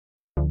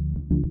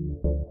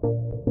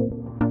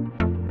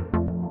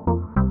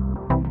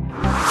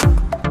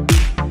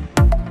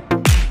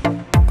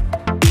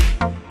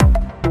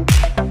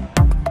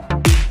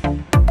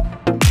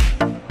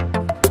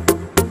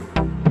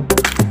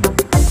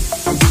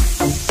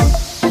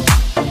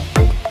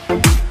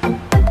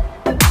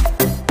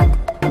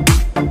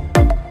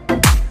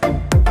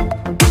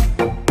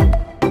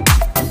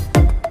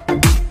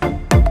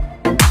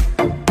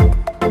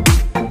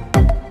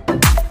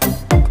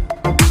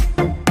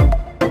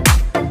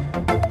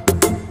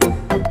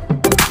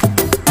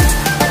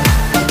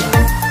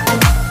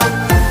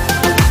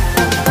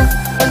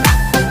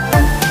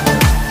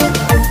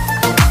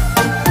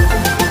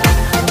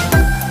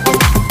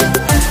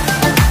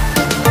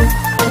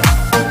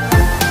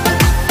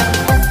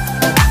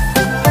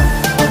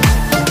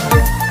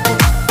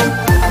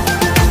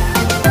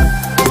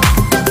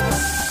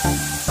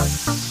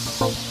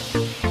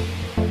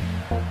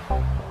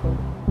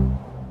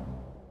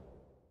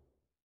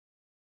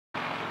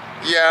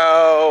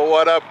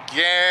What up,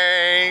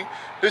 gang?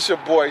 This your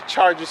boy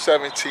Charger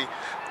 17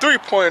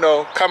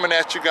 3.0 coming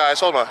at you guys.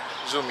 Hold on,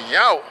 zoom me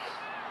out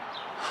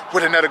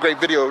with another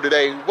great video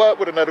today. What?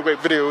 With another great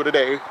video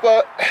today.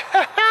 What?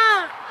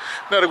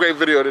 Another great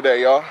video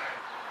today, y'all.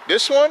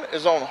 This one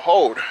is on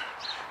hold.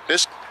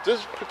 This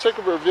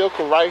particular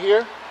vehicle right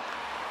here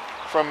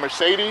from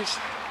Mercedes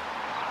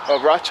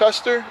of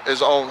Rochester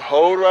is on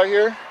hold right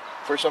here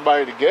for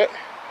somebody to get.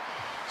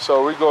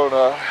 So we're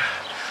gonna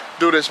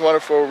do this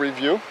wonderful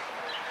review.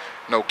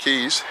 No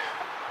keys,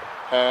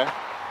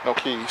 no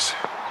keys.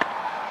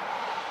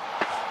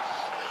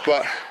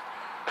 But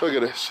look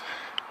at this.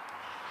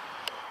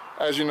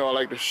 As you know, I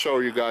like to show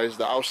you guys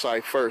the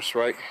outside first,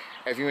 right?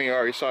 If you ain't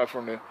already saw it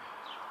from the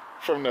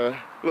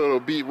little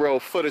B-roll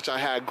footage I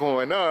had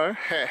going on,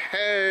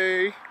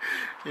 hey,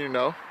 you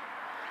know.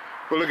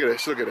 But look at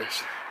this, look at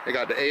this. They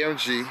got the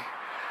AMG,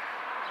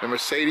 the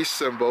Mercedes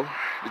symbol,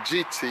 the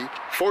GT,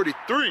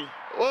 43.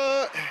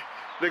 What?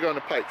 Look on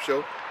the pipes,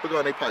 yo. Look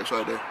on their pipes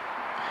right there.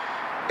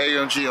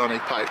 AMG on their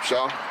pipes,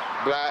 y'all.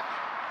 Black,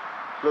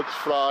 looks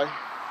fly,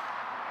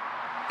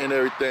 and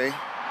everything.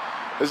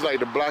 It's like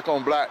the black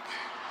on black,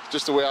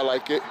 just the way I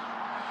like it.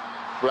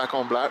 Black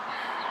on black.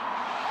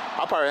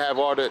 I probably have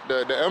all the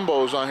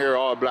embos on here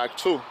all black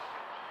too.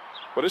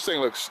 But this thing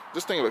looks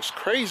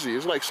crazy.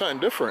 It's like something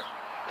different.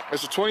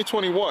 It's a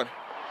 2021.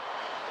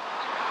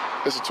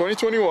 It's a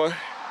 2021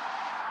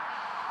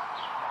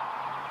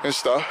 and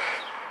stuff.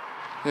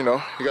 You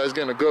know, you guys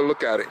getting a good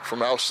look at it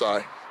from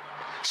outside.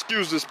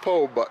 Excuse this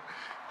pole, but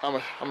I'm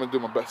gonna do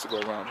my best to go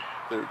around it.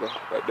 There we go,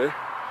 right there,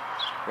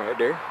 right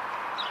there.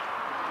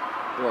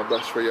 Do my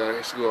best for you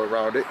guys to go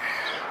around it.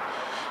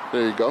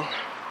 There you go,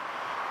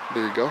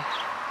 there you go.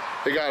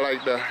 They got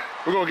like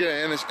we're gonna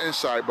get in this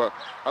inside, but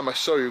I'm gonna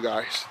show you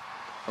guys.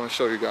 I'm gonna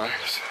show you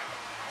guys.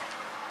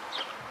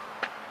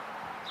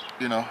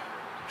 You know,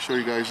 show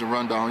you guys the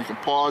rundown. You can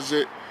pause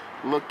it,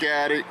 look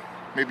at it.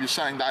 Maybe it's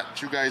something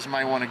that you guys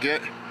might want to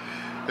get.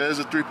 There's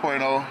a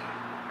 3.0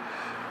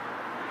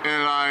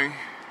 inline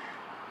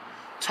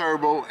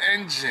turbo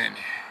engine.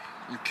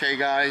 Okay,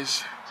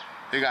 guys,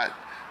 they got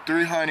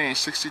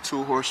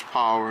 362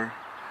 horsepower,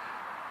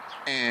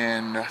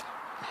 and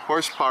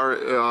horsepower,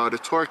 the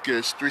torque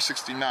is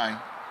 369.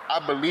 I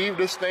believe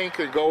this thing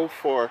could go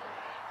for,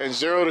 in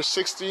 0 to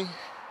 60,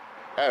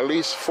 at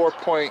least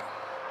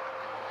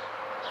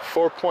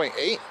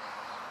 4.8.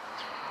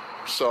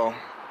 So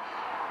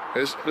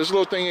this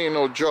little thing ain't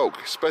no joke,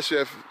 especially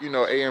if, you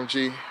know,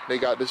 AMG, they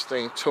got this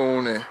thing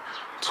tuned and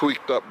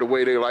tweaked up the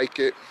way they like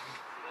it.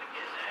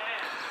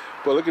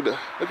 But look at the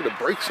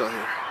brakes on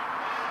here.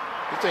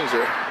 These things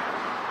are,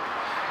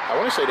 I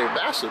want to say they're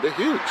massive. They're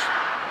huge.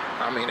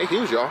 I mean, they're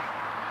huge, y'all.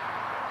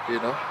 You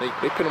know,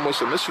 they put them with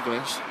some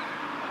Michigans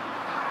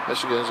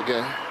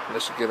again.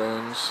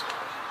 Michigans.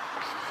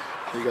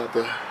 You got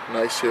the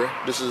nice here.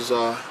 This is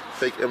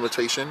fake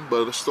imitation,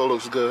 but it still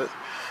looks good.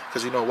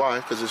 Cause you know why?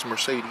 Cause it's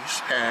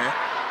Mercedes.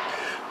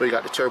 But you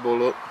got the turbo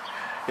look.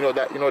 You know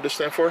that? You know what this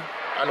stands for?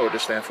 I know what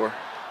this stands for.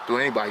 Do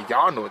anybody?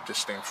 Y'all know what this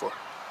stands for?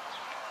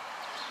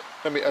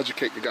 Let me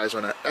educate you guys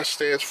on that. That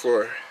stands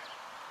for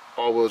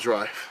all-wheel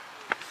drive.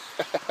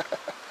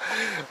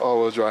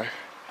 All-wheel drive.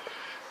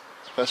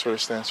 That's what it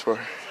stands for.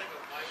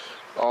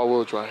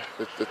 All-wheel drive.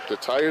 The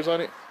tires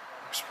on it,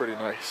 it's pretty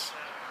nice.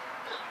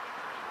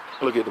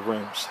 Look at the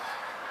rims.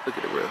 Look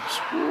at the rims.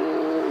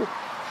 Woo.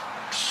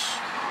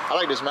 I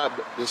like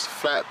this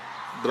flat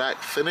black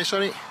finish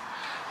on it.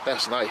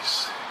 That's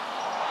nice.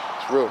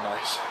 It's real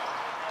nice.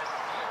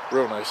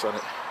 Real nice on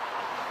it.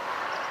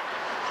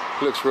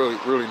 Looks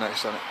really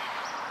nice on it.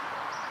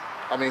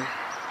 I mean,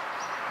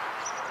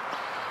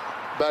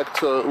 back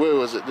to, where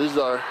was it? These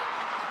are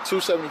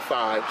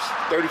 275s,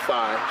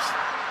 35s,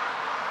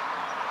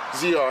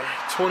 ZR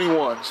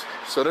 21s.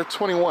 So they're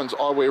 21s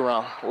all the way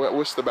around.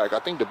 What's the back? I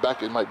think the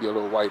back, it might be a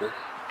little wider.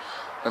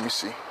 Let me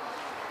see.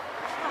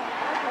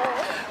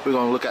 We're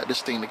gonna look at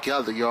this thing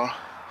together, y'all.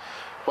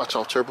 Watch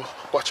out, turbo.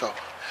 Watch out.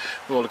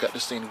 We're gonna look at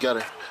this thing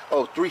together.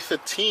 Oh,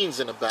 315s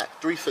in the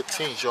back.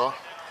 315s, y'all,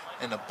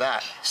 in the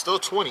back. Still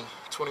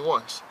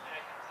 21s.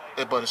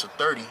 Yeah, but it's a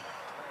 30.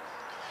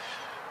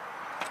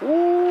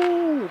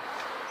 Ooh.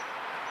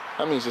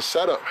 That means the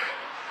setup.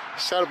 The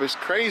setup is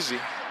crazy.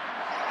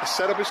 The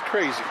setup is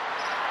crazy.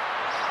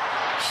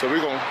 So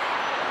we're gonna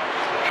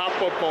hop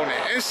up on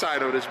the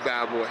inside of this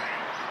bad boy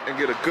and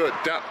get a good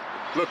depth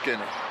look in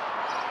it.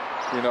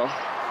 You know?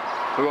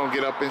 We're gonna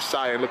get up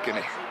inside and look in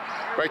it.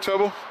 Right,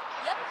 Turbo? Yep.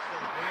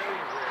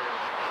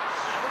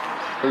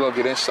 We're gonna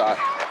get inside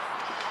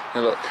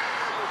and look.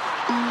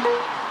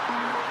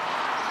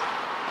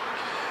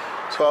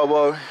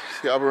 12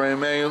 the operating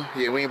manual.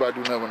 Yeah, we ain't about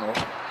to do nothing.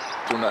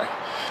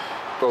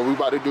 But we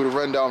about to do the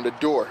rundown of the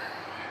door.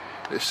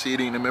 The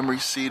seating, the memory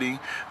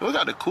seating. We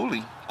got the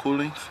cooling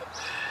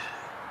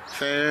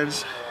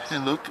fans,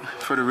 and look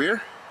for the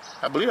rear.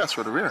 I believe that's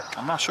for the rear.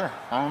 I'm not sure.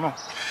 I don't know.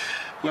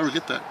 Whoever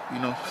get that, you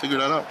know, figure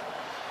that out.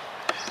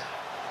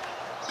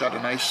 Got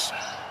a nice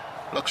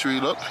luxury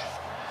look.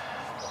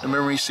 The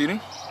memory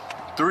seating.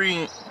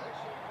 Three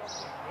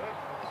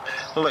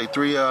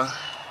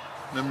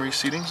memory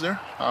seatings there.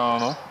 I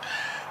don't know.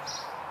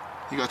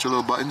 You got your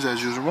little buttons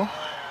as usual.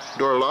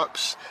 Door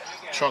locks,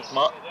 trunk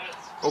lock,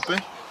 open,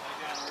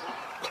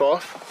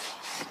 cloth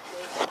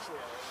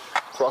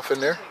in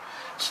there.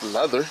 It's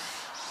leather.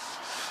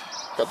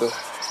 Got the,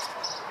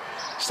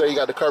 so you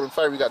got the carbon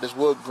fiber. You got this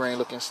wood grain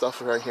looking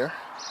stuff right here.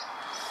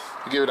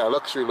 You give it that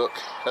luxury look.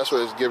 That's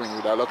what it's giving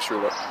you, that luxury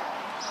look.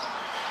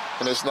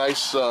 And it's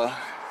nice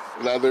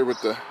leather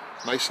with the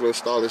nice little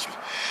stylish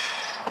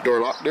door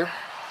lock there.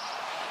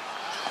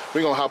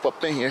 We're gonna hop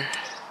up in here.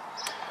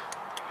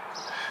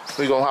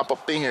 Did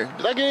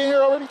I get in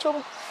here already,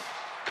 Trouble?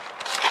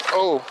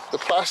 Oh, the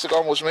plastic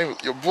almost made me.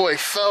 Your boy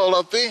fell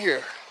up in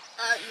here.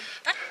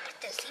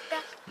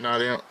 Nah,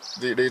 they don't.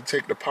 They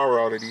take the power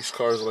out of these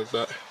cars like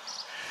that.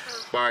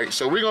 Alright,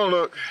 so we're gonna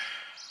look.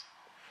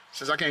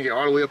 Since I can't get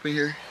all the way up in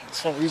here for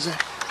some reason.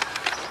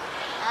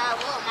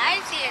 Well, my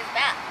seat is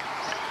back.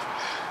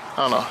 I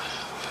don't know.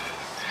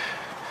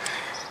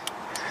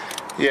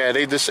 Yeah,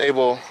 they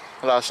disable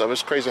a lot of stuff.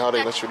 It's crazy how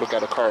they let you look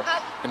at a car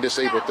and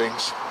disable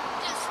things.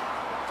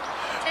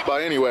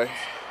 But anyway,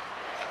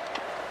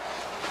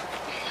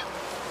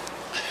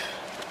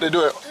 they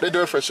do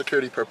it for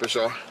security purpose,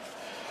 y'all.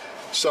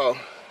 So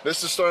this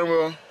is the steering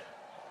wheel.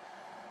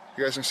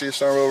 You guys can see the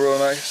steering wheel real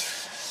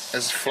nice.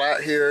 It's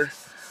flat here,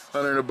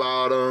 under the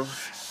bottom,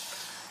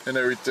 and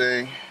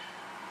everything.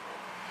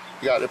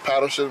 You got the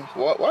paddle shift.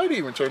 Why do you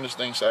even turn this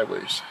thing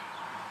sideways?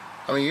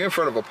 I mean, you're in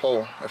front of a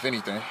pole, if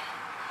anything.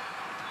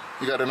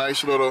 You got a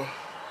nice little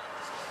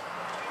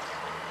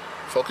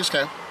focus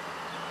cam.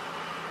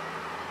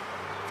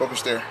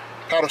 Focus there.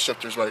 Paddle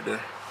shifters right there.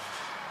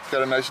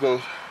 Got a nice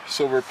little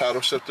silver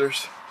paddle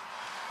shifters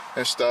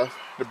and stuff.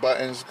 The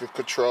buttons, the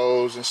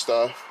controls and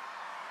stuff.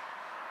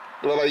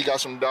 It looks like you got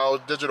some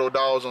dials, digital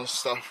dials and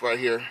stuff right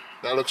here.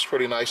 That looks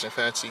pretty nice and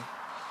fancy.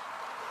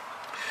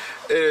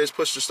 It is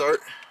push to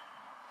start.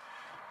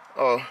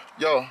 Oh,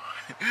 yo,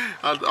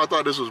 I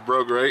thought this was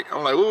broke, right?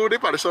 I'm like, ooh, they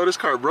probably saw this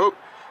car broke.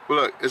 But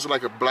look, it's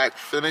like a black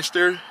finish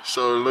there,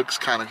 so it looks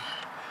kind of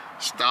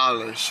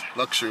stylish,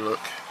 luxury look.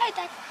 Hey,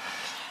 Dad.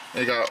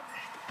 They got,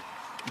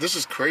 this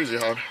is crazy,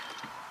 huh?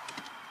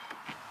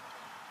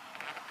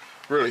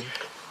 Really?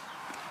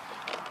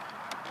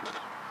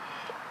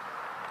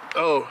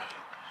 Oh,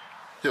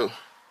 yo,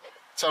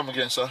 tell him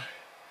again, son.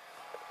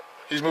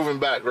 He's moving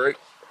back, right?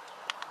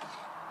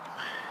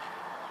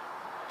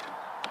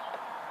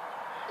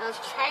 I was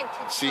trying to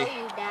tell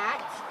you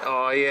that.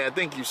 Oh yeah,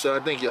 thank you,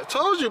 son. Thank you. I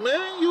told you,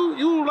 man.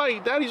 You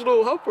like daddy's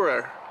little helper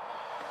there.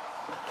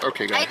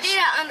 Okay, guys. I did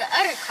it on the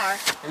other car.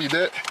 You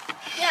did?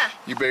 Yeah.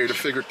 You better to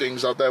figure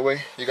things out that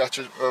way. You got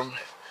your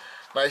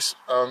nice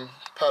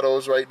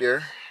pedals right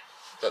there.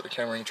 Got the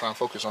camera you're trying to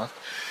focus on.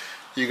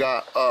 You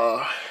got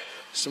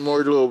some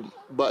more little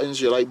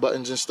buttons, your light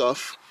buttons and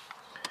stuff.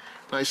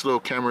 Nice little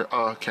camera,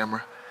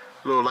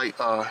 little light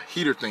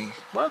heater thing.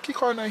 Why do I keep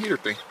calling that heater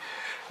thing?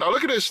 Now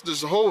look at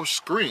this whole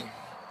screen.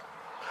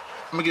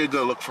 Let me get a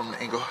good look from the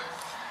angle.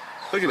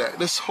 Look at that,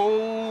 this whole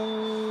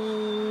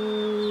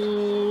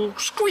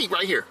screen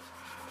right here.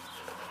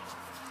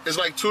 It's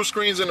like two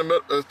screens in the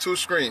middle, two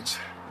screens.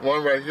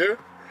 One right here,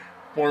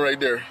 one right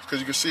there. Because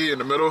you can see in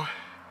the middle,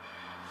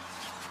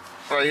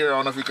 right here, I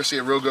don't know if you can see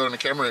it real good on the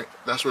camera,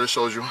 that's where it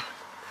shows you.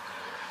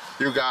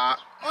 You got...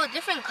 Oh,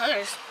 different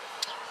colors.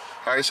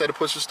 I already said to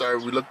push the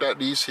start. We looked at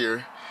these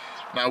here.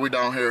 Now we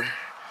down here.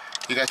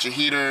 You got your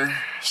heater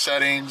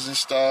settings and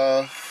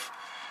stuff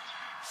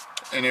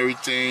and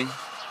everything.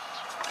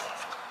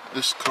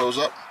 Just close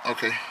up.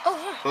 Okay. Oh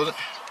yeah. Close it.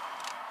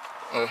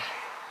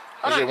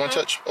 Is it one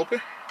touch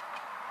open?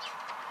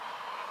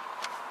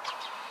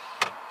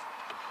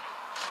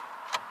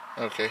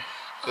 Okay.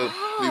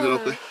 Leave it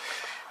open.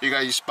 You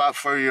got your spot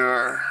for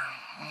your,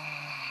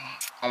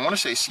 I want to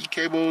say C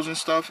cables and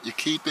stuff. Your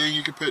key thing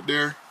you can put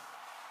there.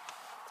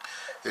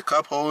 Your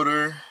cup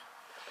holder.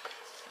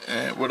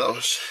 And what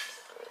else?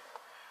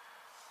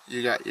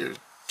 You got your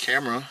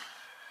camera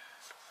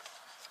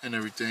and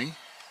everything.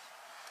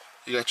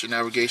 You got your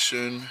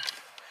navigation,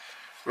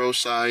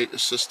 roadside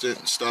assistant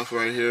and stuff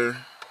right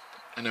here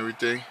and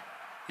everything.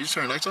 You just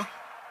turn the lights on?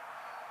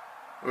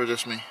 Or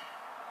just me?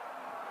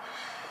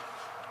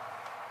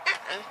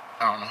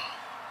 I don't know.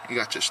 You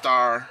got your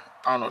star.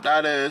 I don't know what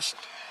that is.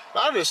 A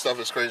lot of this stuff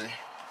is crazy.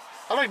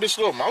 I like this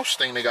little mouse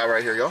thing they got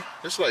right here, y'all.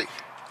 It's like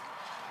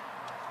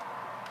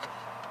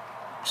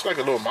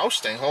a little mouse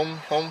thing.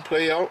 Home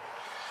play out.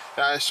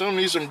 I assume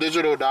these are some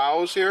digital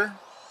dials here.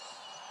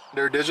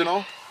 They're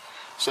digital.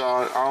 So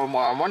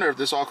I wonder if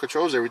this all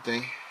controls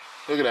everything.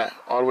 Look at that,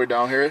 all the way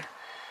down here.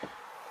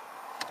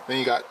 Then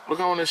you got, look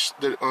on this,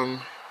 the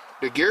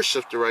gear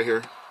shifter right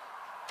here.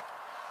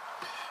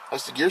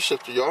 That's the gear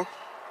shifter, y'all.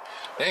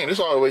 Dang, this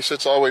all the way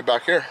sits all the way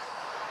back here.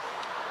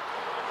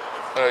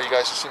 You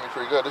guys can see me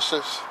pretty good. This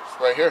is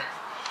right here.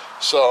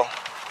 So,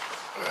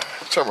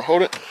 Trevor,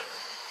 hold it.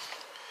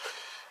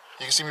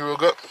 You can see me real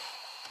good.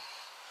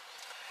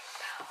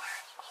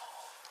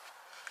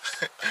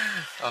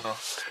 I know.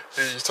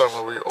 You're talking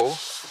about when you're old.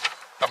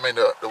 I mean,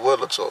 the wood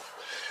looks old.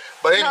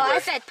 But anyway. No, I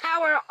said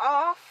power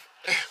off.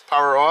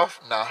 Power off?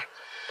 Nah.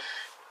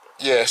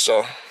 Yeah,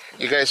 so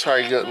you guys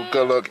probably get a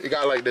good look. You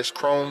got like this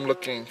chrome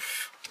looking,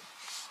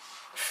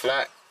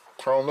 flat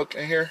chrome look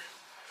in here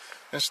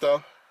and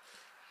stuff.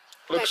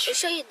 Looks. I'll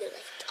show you the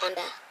lift on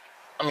that.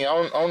 I mean,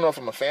 I don't know if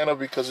I'm a fan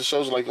of it because it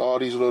shows like all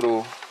these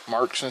little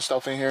marks and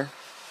stuff in here.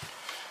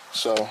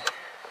 So,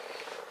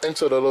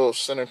 into the little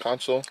center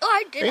console. Oh,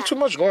 I did. Ain't too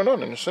much going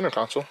on in the center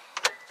console.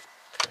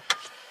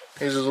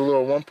 Here's just a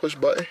little one push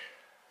button.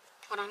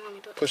 Hold on, let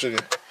me do it. Push it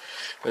again.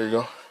 There you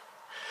go.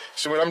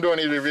 So when I'm doing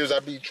these reviews, I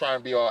be trying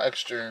to be all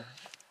extra.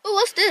 Oh,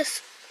 what's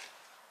this?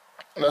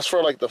 That's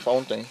for like the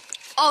phone thing.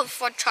 Oh,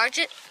 for charge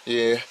it?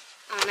 Yeah.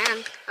 Oh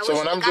man. So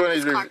when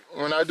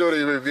I do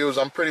these reviews,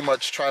 I'm pretty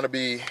much trying to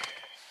be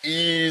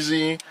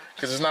easy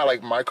because it's not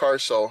like my car,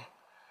 so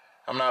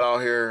I'm not out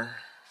here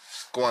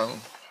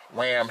going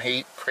wham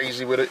hate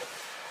crazy with it.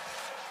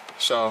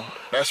 So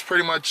that's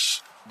pretty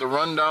much the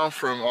rundown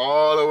from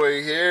all the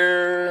way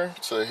here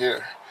to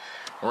here.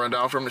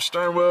 Rundown from the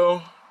steering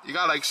wheel. You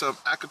got like some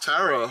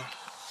Alcantara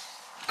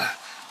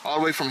all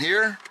the way from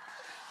here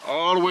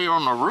all the way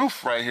on the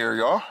roof right here,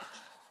 y'all.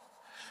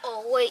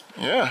 Oh wait.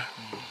 Yeah.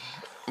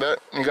 That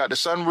you got the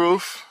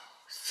sunroof.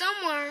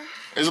 Somewhere.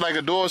 It's like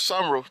a dual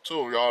sunroof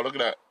too, y'all. Look at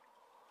that.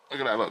 Look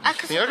at that. Look.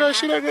 Can y'all guys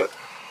see that good?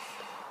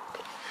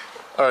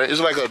 All right,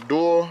 it's like a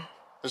dual.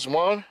 It's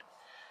 1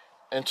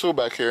 and 2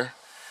 back here.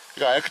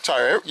 You got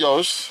Alcantara. Yo,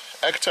 it's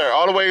Alcantara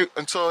all the way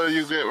until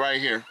you get right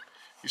here.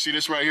 You see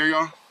this right here,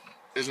 y'all?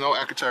 There's no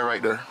Alcantara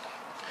right there.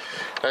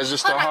 That's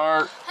just the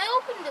hard.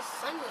 I opened the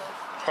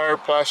sunroof. Hard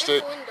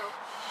plastic Window.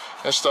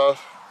 and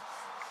stuff.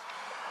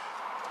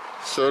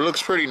 So it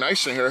looks pretty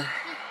nice in here.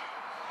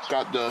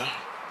 Got the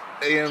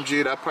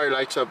AMG that probably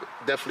lights up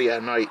definitely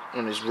at night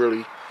when it's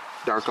really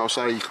dark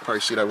outside. You can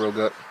probably see that real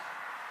good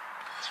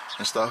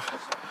and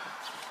stuff.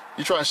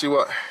 You trying to see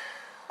what?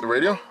 The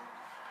radio?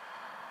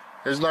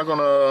 It's not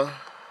gonna.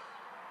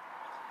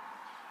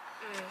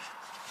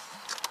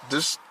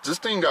 This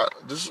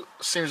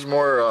seems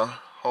more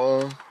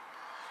home.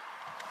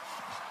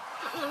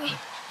 Let me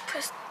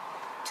press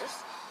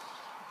just.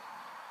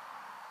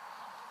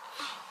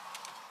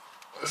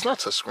 It's not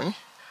touch screen.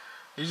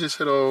 You just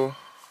hit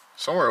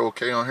somewhere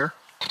okay on here.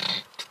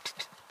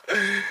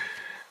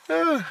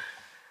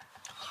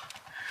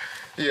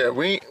 Yeah,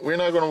 we're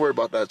not gonna worry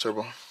about that,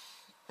 Turbo.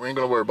 We ain't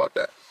gonna worry about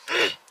that.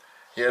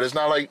 Yeah, it's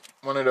not like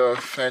one of the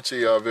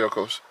fancy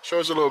vehicles. Show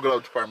us a little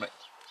glove department.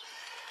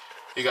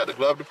 You got the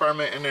glove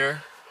department in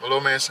there. My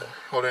little man's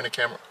holding the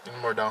camera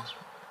more down.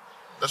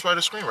 That's why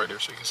the screen right there,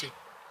 so you can see.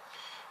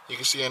 You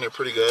can see in there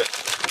pretty good.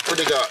 What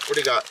they got? What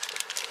they got?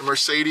 The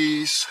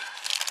Mercedes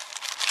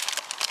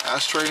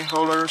ashtray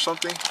holder or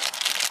something.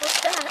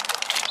 What's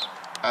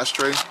that?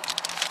 Ashtray.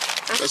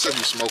 That said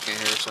you smoking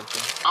here or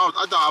something.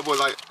 I thought I would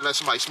like let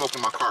somebody smoke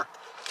in my car,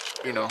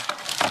 you know.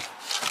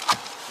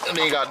 And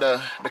then you got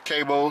the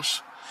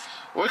cables.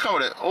 What come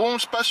with it? Own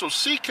special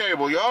C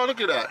cable, y'all.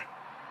 Look at that.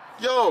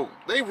 Yo,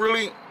 they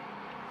really.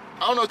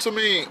 I don't know too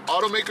many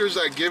automakers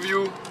that give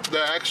you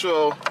the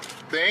actual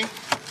thing.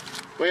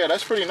 But yeah,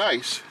 that's pretty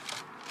nice.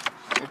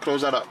 Let me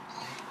close that up.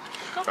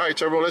 All right,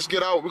 Turbo, let's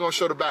get out. We're gonna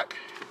show the back.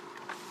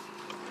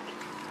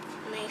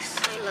 Nice.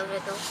 I love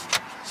it though.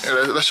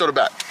 Yeah, let's show the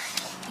back.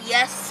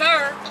 Yes,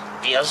 sir.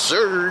 Yes,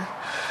 sir.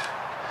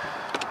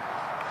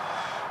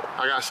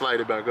 I gotta slide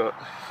it back up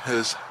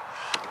because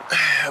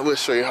I will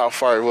show you how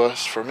far it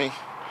was for me.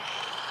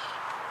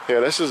 Yeah,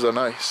 this is a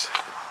nice.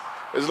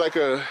 It's like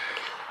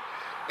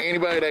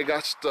anybody that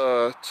got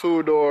the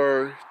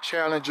two-door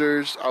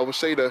Challengers, I would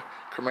say the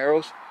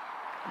Camaros.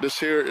 This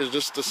here is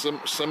just a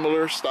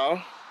similar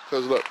style.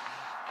 Cause look,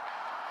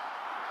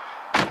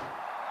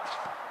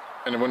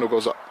 and the window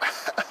goes up.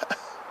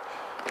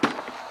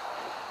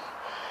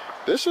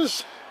 This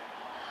is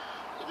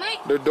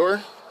the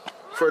door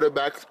for the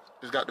back.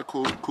 It's got the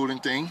cooling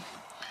thing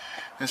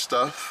and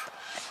stuff.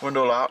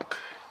 Window lock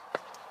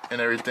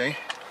and everything.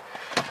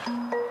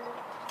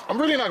 I'm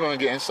really not gonna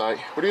get inside.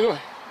 What are you doing?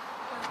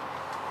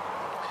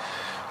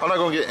 I'm not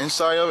gonna get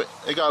inside of it.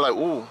 It got like,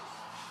 ooh,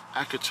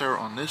 Alcantara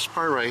on this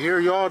part right here,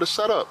 y'all. The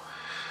setup.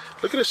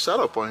 Look at the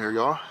setup on here,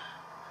 y'all.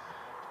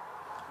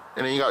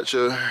 And then you got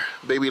your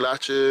baby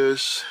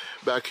latches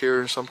back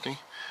here or something.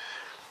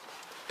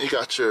 You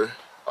got your.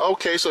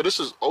 Okay, so this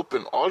is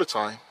open all the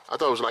time. I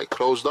thought it was like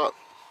closed up.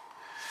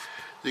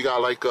 You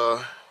got like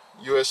a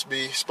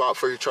USB spot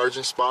for your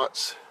charging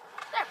spots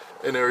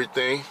and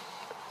everything.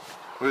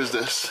 What is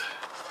this?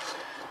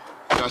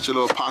 Got your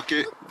little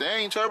pocket.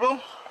 Dang, Turbo.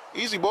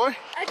 Easy, boy.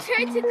 I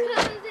tried to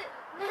close it.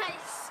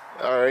 Nice.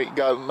 Alright,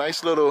 got a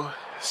nice little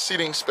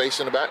seating space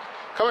in the back.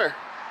 Come here.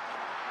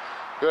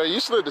 Yeah, you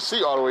slid the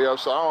seat all the way up,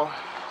 so I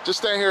don't. Just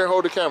stand here and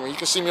hold the camera. You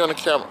can see me on the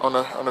camera, on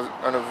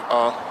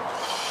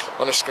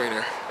the screen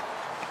here.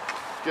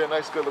 Get a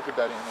nice good look at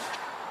that in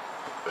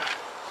there.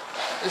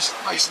 It's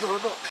a nice little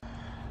look.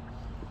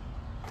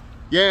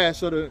 Yeah,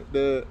 so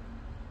the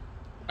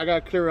I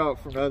got clear out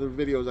from the other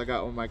videos I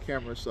got on my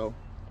camera, so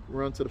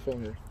run to the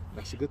phone here.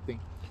 That's a good thing.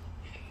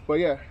 But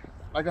yeah,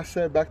 like I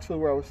said, back to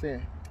where I was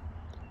saying.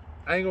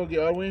 I ain't gonna get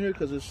all the way in here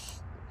because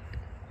it's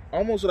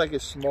almost like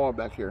it's small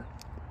back here.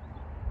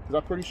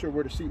 because I'm pretty sure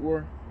where the seat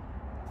were,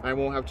 I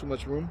won't have too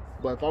much room.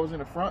 But if I was in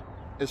the front,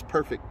 it's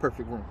perfect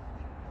room.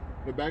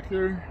 The back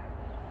here,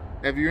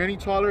 if you're any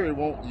taller, you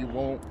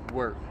won't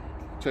work.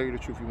 Tell you the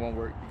truth, you won't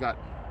work. You got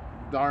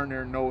darn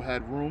near no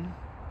headroom,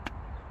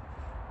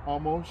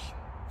 almost.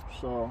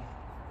 So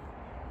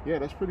yeah,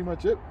 that's pretty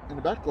much it in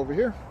the back over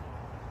here.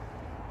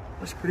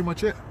 That's pretty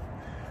much it.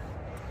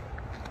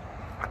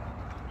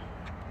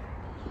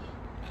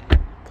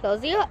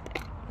 Close it up.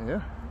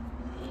 Yeah.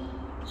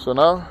 So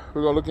now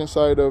we're gonna look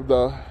inside of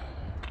the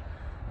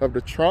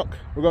trunk.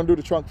 We're gonna do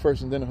the trunk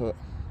first and then the hood.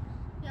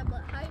 Yeah,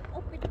 but how you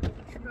open the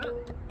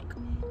trunk?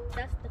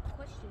 That's the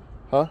question.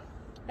 Huh?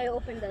 How you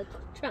open the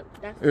trunk?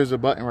 There's a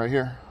button right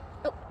here.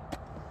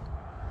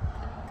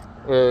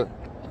 Oh.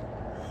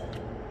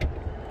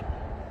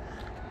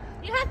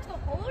 You have to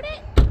hold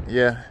it?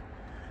 Yeah.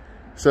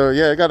 So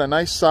yeah, it got a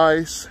nice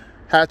size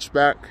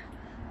hatchback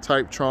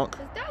type trunk.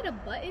 Is that a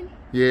button?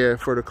 Yeah,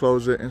 for to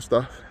close it and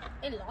stuff.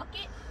 And lock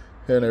it?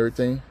 And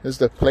everything. It's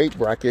the plate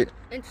bracket.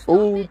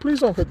 Oh, please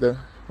don't put the,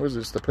 what is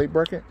this, the plate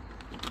bracket?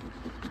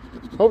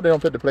 Hope they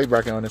don't put the plate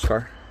bracket on this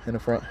car in the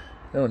front.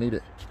 They don't need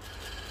it.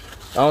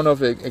 I don't know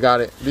if it got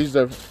it. These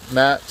are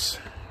mats.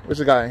 What's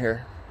the guy in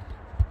here?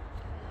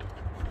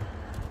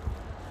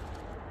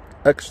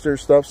 Extra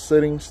stuff,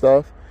 sitting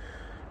stuff,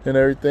 and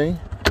everything.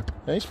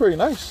 And he's pretty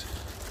nice.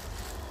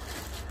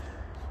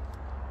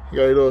 You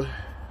got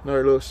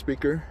another little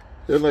speaker.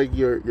 They're like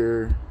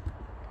your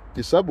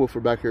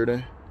subwoofer back here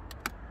then.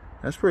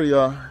 That's pretty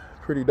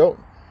dope.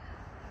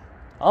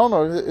 I don't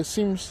know, it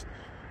seems,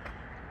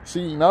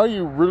 see, now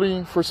you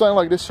really, for something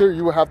like this here,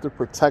 you would have to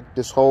protect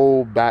this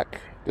whole back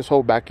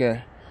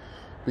end,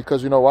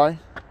 because you know why?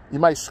 You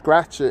might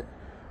scratch it,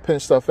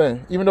 pin stuff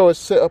in, even though it's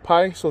sit up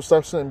high, so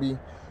stuff shouldn't be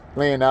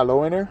laying that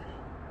low in there.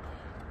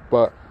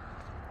 But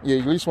yeah,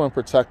 you at least want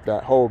to protect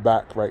that whole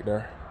back right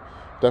there.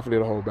 Definitely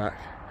the whole back.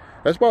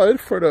 That's about it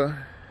for the,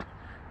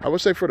 I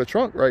would say, for the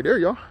trunk right there,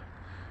 y'all.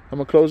 I'm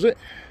gonna close it.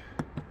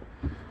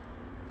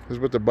 This is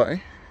with the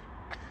button.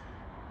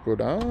 Go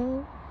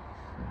down.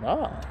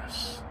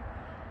 Nice.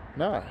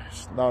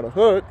 Nice. Now the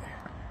hood,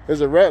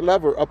 there's a red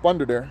lever up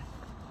under there.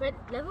 Red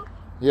lever?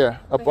 Yeah,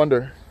 up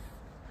under.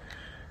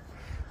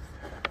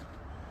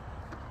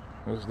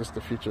 Is this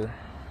the future?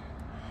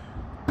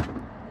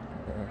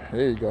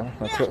 There you go.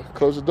 Now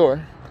close the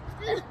door.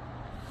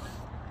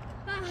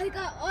 I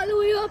got all the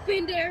way up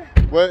in there.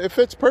 Well, it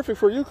fits perfect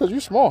for you because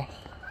you're small.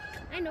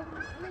 I know.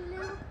 I'm a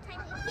little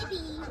tiny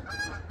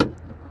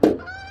kitty.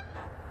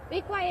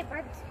 Be quiet,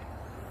 Bart.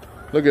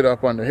 Look it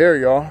up under here,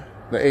 y'all.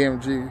 The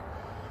AMG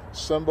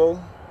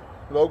symbol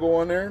logo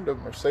on there. The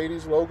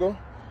Mercedes logo.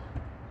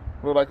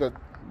 Look like a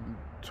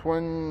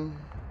twin.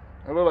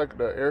 It look like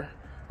the air.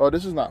 Oh,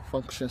 this is not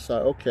function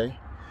side. Okay.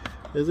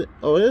 Is it?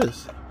 Oh, it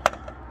is.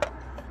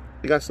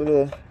 It got a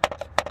little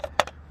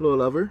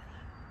lever.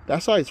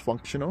 That side's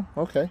functional.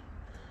 Okay.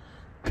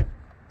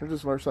 I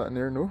just learned something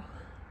there new.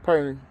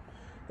 Probably,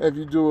 if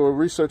you do a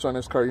research on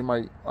this car, you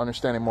might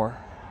understand it more.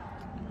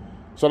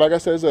 So, like I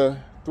said, it's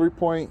a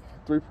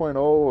 3.0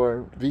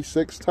 or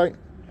V6 type,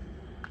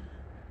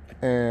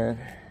 and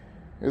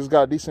it's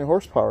got decent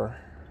horsepower.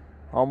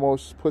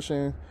 Almost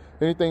pushing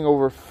anything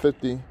over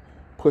 50,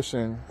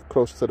 pushing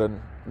close to the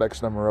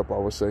next number up, I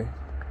would say.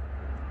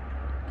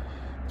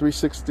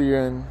 360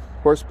 in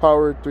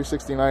horsepower,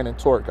 369 in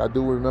torque. I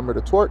do remember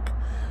the torque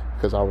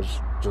because I was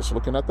just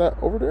looking at that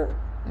over there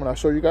when I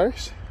show you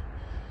guys.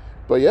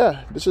 But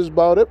yeah, this is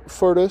about it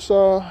for this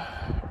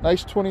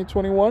nice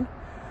 2021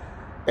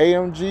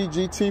 AMG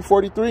GT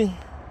 43.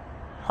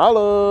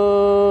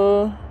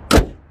 Holla!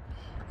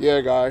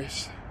 Yeah,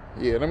 guys.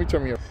 Yeah, let me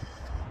turn me up.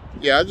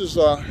 Yeah, I just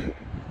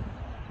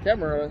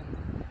camera.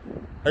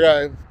 I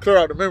gotta clear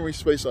out the memory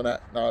space on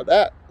that. Now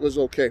that was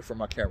okay for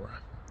my camera.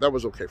 That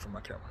was okay for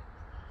my camera.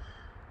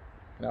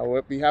 Now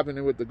what be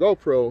happening with the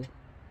GoPro?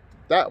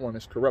 That one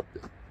is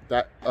corrupted.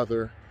 That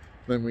other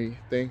memory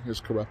thing is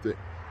corrupted.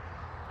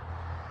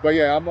 But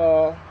yeah,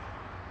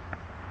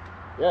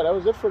 yeah, that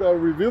was it for the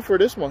review for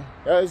this one.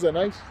 That is a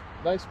nice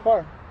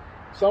car.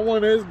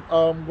 Someone is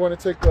going to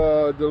take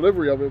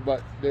delivery of it,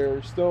 but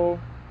they're still,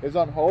 it's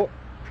on hold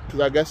because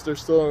I guess they're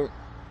still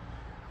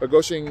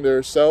negotiating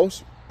their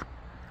sales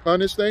on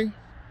this thing.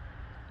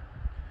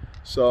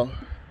 So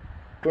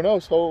who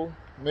knows?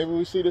 Maybe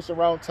we see this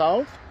around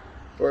town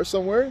or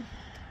somewhere.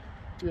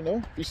 You know,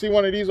 if you see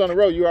one of these on the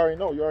road, you already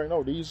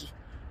know. These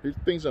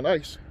things are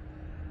nice.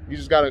 You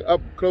just got an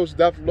up close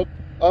depth look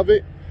of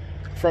it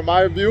from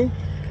my view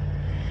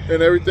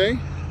and everything.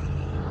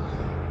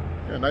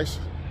 Yeah, nice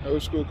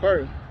old school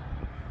car.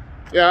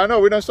 Yeah, I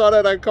know, we done saw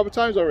that like a couple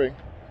times already.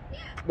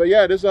 But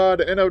yeah, this is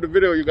the end of the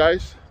video, you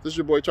guys. This is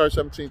your boy Charge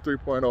 17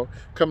 3.0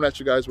 coming at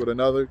you guys with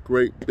another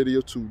great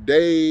video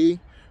today.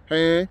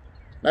 And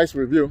nice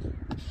review.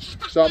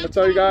 So I'm gonna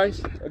tell you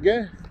guys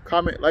again,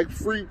 comment, like,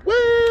 free.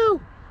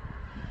 Woo!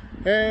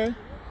 And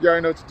you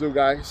already know what to do,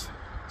 guys.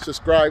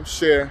 Subscribe,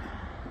 share.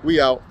 We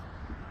out.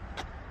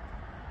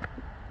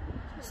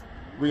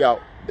 We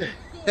out.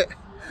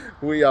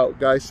 We out,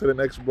 guys. To the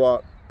next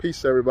vlog.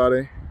 Peace,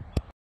 everybody.